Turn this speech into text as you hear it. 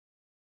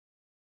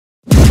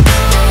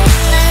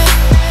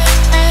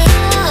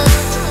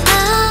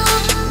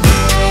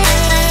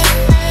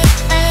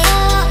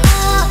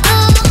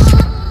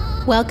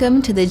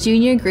Welcome to the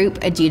Junior Group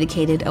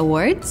Adjudicated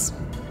Awards.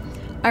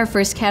 Our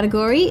first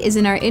category is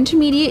in our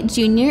Intermediate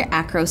Junior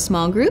Acro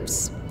Small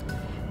Groups.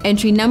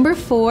 Entry number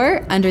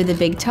 4 under the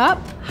big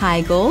top, high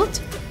gold.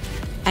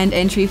 And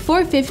entry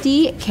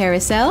 450,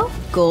 carousel,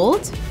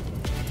 gold.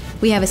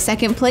 We have a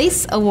second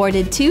place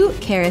awarded to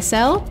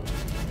carousel.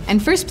 And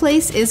first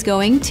place is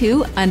going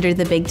to under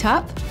the big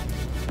top.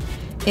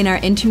 In our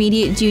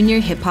Intermediate Junior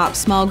Hip Hop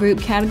Small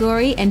Group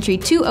category, entry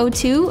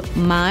 202,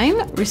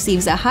 Mime,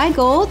 receives a high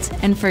gold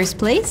and first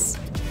place.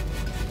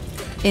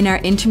 In our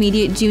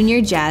Intermediate Junior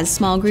Jazz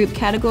Small Group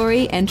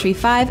category, entry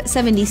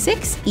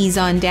 576, Ease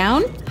On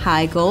Down,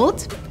 high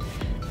gold.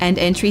 And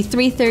entry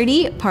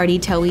 330, Party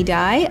Till We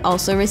Die,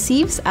 also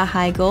receives a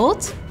high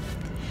gold.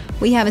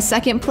 We have a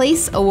second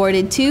place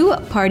awarded to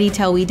Party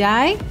Till We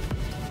Die.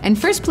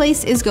 And first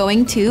place is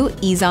going to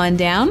Ease On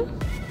Down.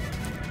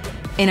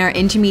 In our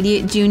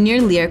Intermediate Junior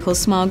Lyrical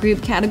Small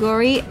Group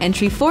category,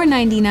 entry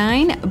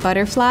 499,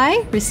 Butterfly,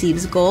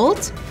 receives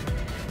gold.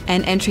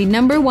 And entry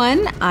number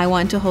 1, I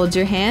Want to Hold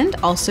Your Hand,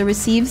 also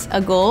receives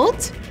a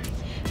gold.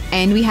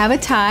 And we have a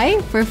tie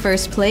for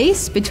first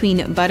place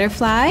between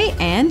Butterfly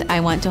and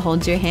I Want to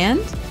Hold Your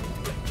Hand.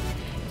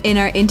 In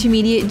our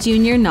Intermediate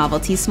Junior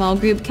Novelty Small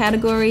Group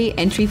category,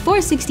 entry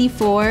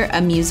 464, A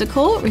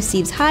Musical,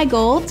 receives high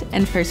gold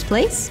and first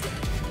place.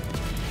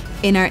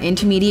 In our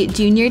Intermediate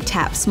Junior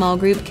Tap Small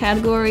Group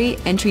category,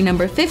 entry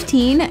number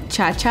 15,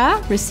 Cha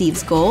Cha,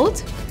 receives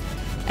gold.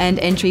 And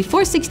entry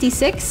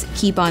 466,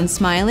 Keep On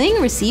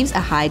Smiling, receives a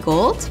high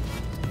gold.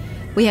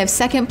 We have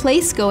second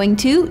place going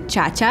to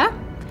Cha Cha,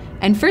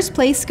 and first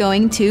place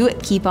going to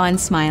Keep On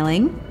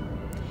Smiling.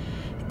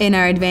 In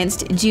our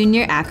Advanced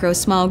Junior Acro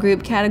Small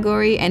Group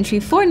category,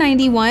 entry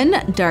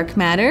 491, Dark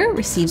Matter,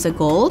 receives a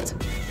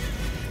gold.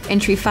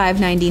 Entry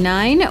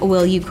 599,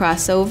 Will You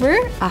Cross Over,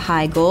 a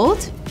high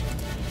gold.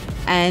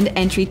 And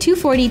entry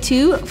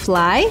 242,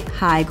 Fly,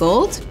 high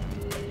gold.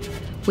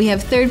 We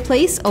have third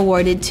place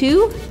awarded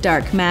to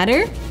Dark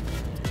Matter.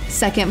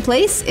 Second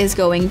place is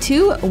going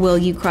to Will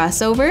You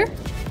Cross Over.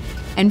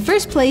 And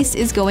first place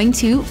is going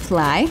to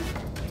Fly.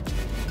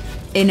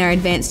 In our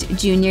Advanced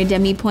Junior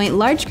Demi-Point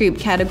Large Group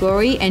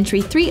category,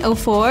 entry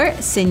 304,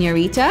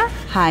 Senorita,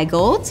 high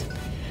gold.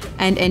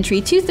 And entry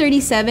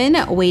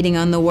 237, Waiting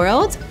on the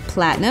World,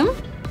 platinum.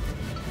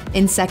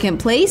 In second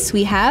place,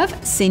 we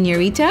have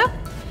Senorita.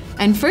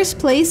 And first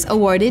place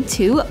awarded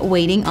to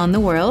Waiting on the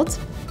World.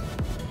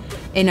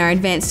 In our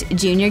Advanced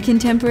Junior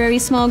Contemporary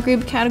Small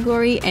Group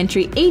category,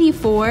 entry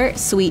 84,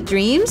 Sweet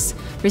Dreams,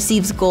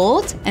 receives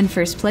gold and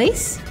first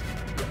place.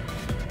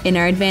 In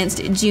our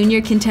Advanced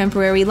Junior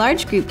Contemporary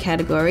Large Group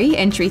category,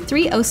 entry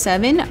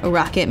 307,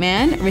 Rocket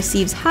Man,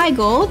 receives high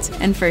gold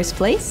and first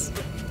place.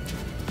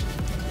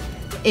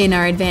 In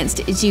our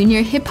Advanced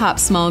Junior Hip Hop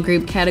Small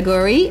Group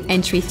category,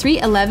 entry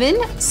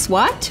 311,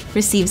 SWAT,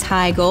 receives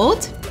high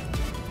gold.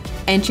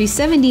 Entry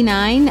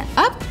 79,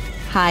 Up,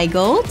 high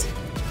gold.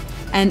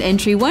 And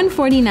entry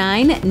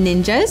 149,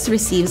 Ninjas,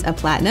 receives a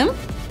platinum.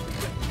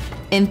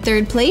 In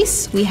third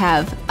place, we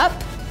have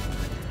Up.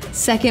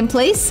 Second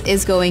place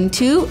is going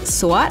to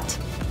SWAT.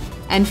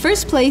 And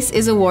first place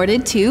is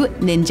awarded to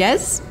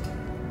Ninjas.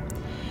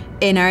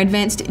 In our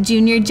Advanced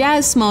Junior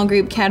Jazz Small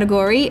Group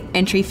category,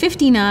 entry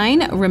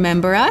 59,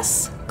 Remember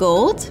Us,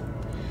 gold.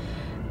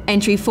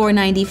 Entry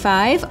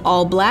 495,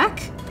 All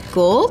Black,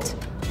 gold.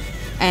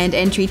 And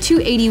entry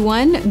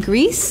 281,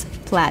 Grease,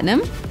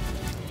 platinum.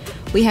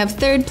 We have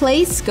third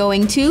place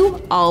going to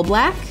All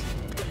Black.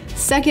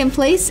 Second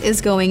place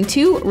is going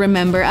to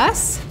Remember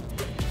Us.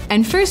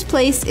 And first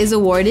place is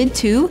awarded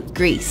to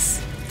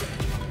Grease.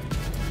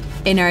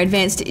 In our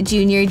Advanced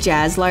Junior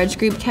Jazz Large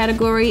Group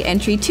category,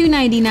 entry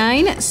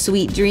 299,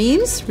 Sweet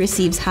Dreams,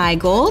 receives high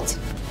gold.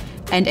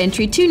 And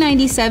entry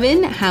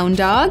 297, Hound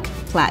Dog,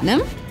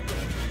 platinum.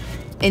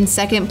 In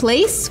second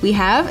place, we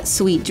have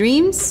Sweet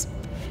Dreams.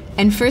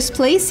 And first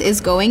place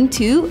is going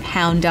to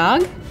Hound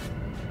Dog.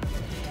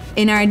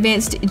 In our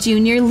Advanced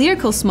Junior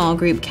Lyrical Small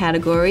Group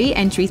category,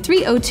 entry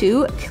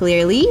 302,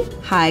 Clearly,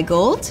 high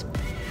gold.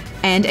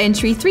 And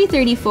entry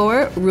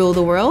 334, Rule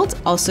the World,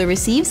 also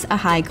receives a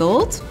high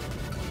gold.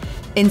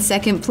 In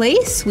second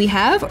place, we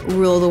have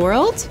Rule the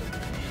World.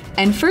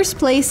 And first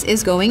place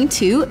is going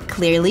to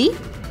Clearly.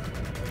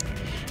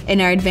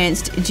 In our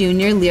Advanced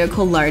Junior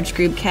Lyrical Large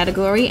Group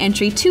category,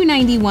 entry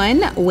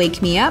 291,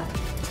 Wake Me Up,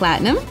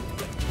 platinum.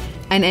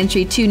 And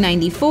entry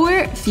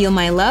 294, Feel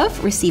My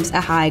Love, receives a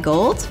high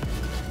gold.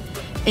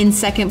 In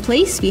second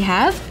place, we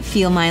have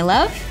Feel My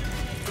Love.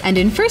 And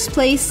in first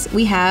place,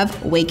 we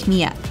have Wake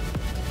Me Up.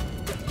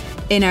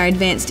 In our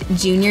Advanced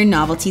Junior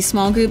Novelty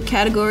Small Group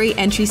category,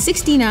 entry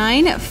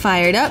 69,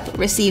 Fired Up,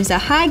 receives a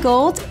high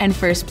gold and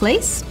first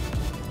place.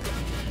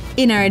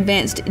 In our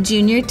Advanced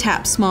Junior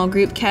Tap Small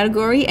Group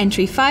category,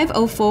 entry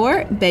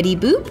 504, Betty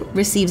Boop,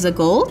 receives a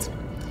gold.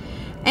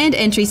 And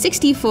entry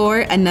 64,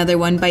 Another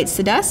One Bites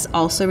the Dust,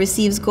 also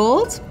receives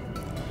gold.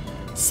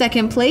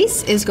 Second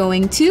place is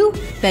going to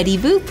Betty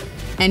Boop,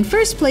 and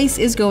first place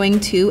is going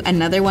to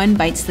Another One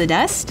Bites the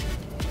Dust.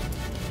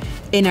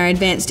 In our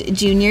Advanced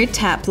Junior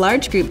Tap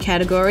Large Group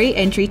category,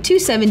 entry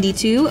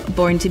 272,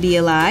 Born to Be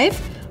Alive,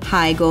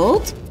 High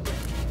Gold.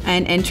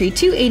 And entry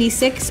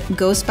 286,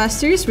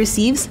 Ghostbusters,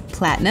 receives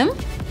Platinum.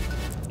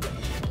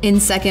 In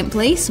second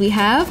place, we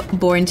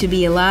have Born to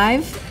Be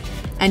Alive.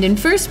 And in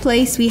first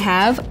place, we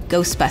have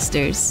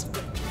Ghostbusters.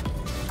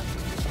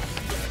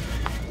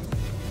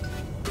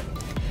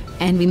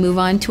 And we move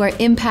on to our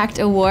Impact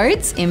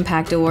Awards.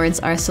 Impact Awards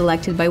are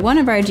selected by one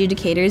of our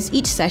adjudicators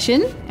each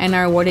session and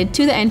are awarded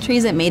to the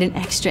entries that made an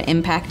extra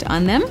impact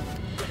on them.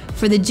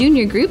 For the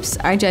junior groups,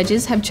 our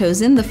judges have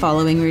chosen the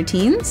following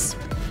routines.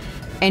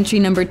 Entry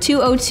number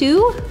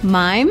 202,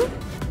 Mime.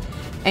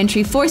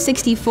 Entry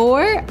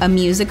 464, A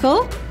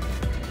Musical.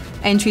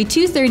 Entry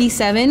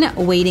 237,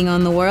 Waiting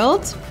on the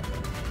World.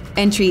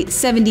 Entry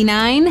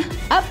 79,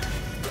 Up.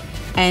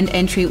 And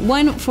entry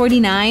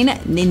 149,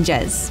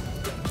 Ninjas.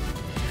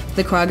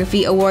 The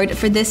Choreography Award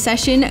for this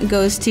session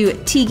goes to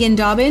Tegan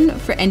Dobbin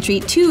for entry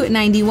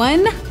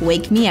 291,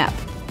 Wake Me Up.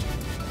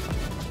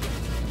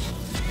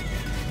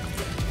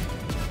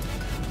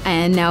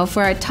 And now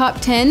for our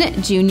top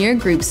 10 junior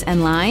groups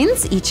and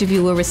lines. Each of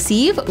you will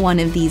receive one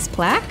of these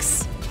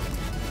plaques.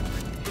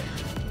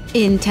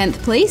 In 10th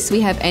place,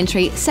 we have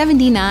entry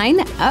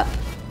 79, Up.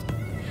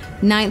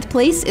 9th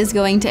place is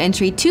going to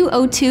entry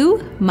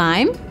 202,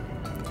 Mime.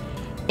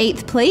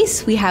 8th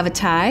place, we have a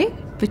tie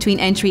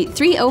between entry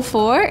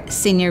 304,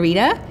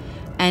 Senorita,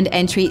 and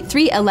entry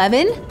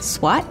 311,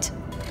 SWAT.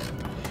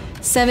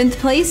 7th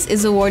place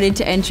is awarded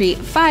to entry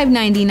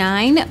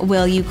 599,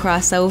 Will You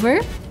Cross Over?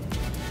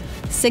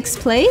 6th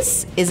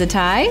place is a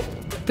tie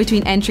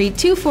between entry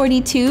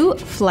 242,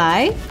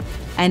 Fly,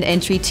 and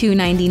entry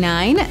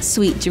 299,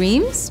 Sweet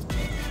Dreams.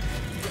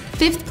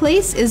 5th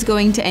place is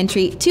going to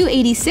entry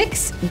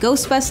 286,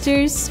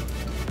 Ghostbusters.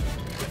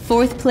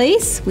 4th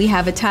place, we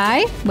have a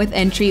tie with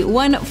entry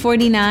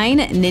 149,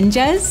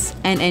 Ninjas,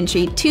 and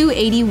entry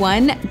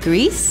 281,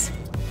 Grease.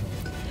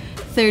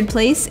 3rd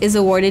place is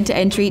awarded to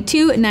entry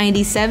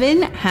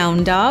 297,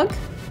 Hound Dog.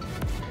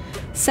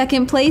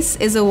 2nd place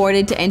is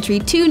awarded to entry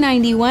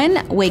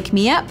 291, Wake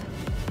Me Up.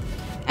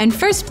 And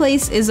 1st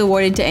place is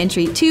awarded to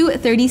entry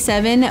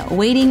 237,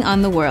 Waiting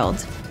on the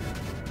World.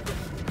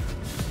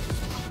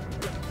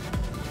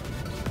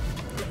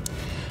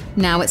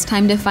 Now it's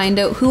time to find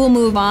out who will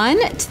move on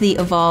to the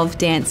Evolve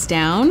Dance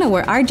Down,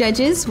 where our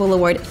judges will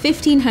award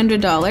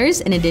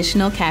 $1,500 in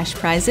additional cash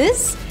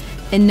prizes.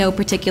 In no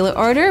particular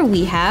order,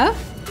 we have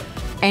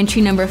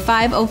entry number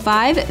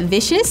 505,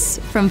 Vicious,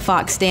 from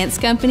Fox Dance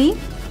Company.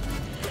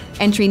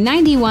 Entry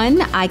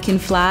 91, I Can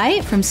Fly,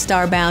 from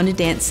Starbound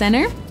Dance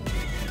Center.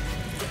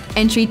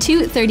 Entry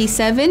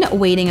 237,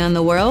 Waiting on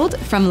the World,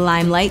 from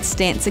Limelight's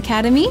Dance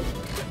Academy.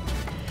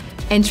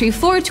 Entry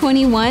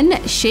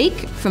 421, Shake,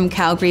 from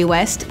Calgary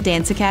West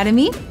Dance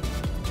Academy.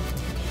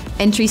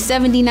 Entry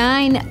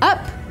 79, Up,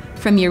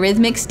 from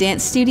Eurythmics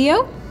Dance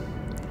Studio.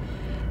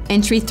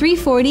 Entry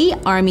 340,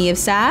 Army of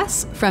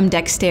Sass, from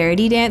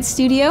Dexterity Dance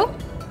Studio.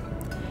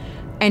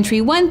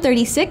 Entry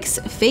 136,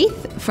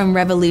 Faith, from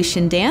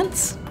Revolution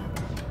Dance.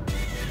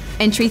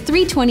 Entry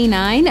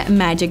 329,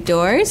 Magic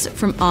Doors,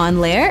 from On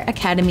Lair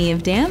Academy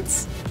of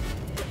Dance.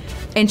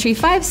 Entry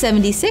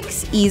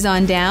 576, Ease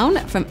On Down,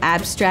 from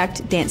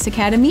Abstract Dance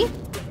Academy.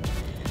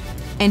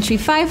 Entry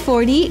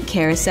 540,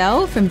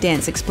 Carousel, from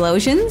Dance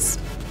Explosions.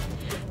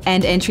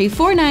 And entry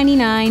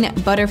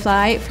 499,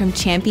 Butterfly, from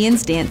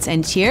Champions Dance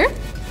and Cheer.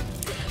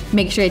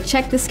 Make sure to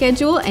check the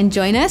schedule and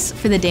join us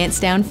for the Dance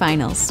Down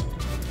Finals.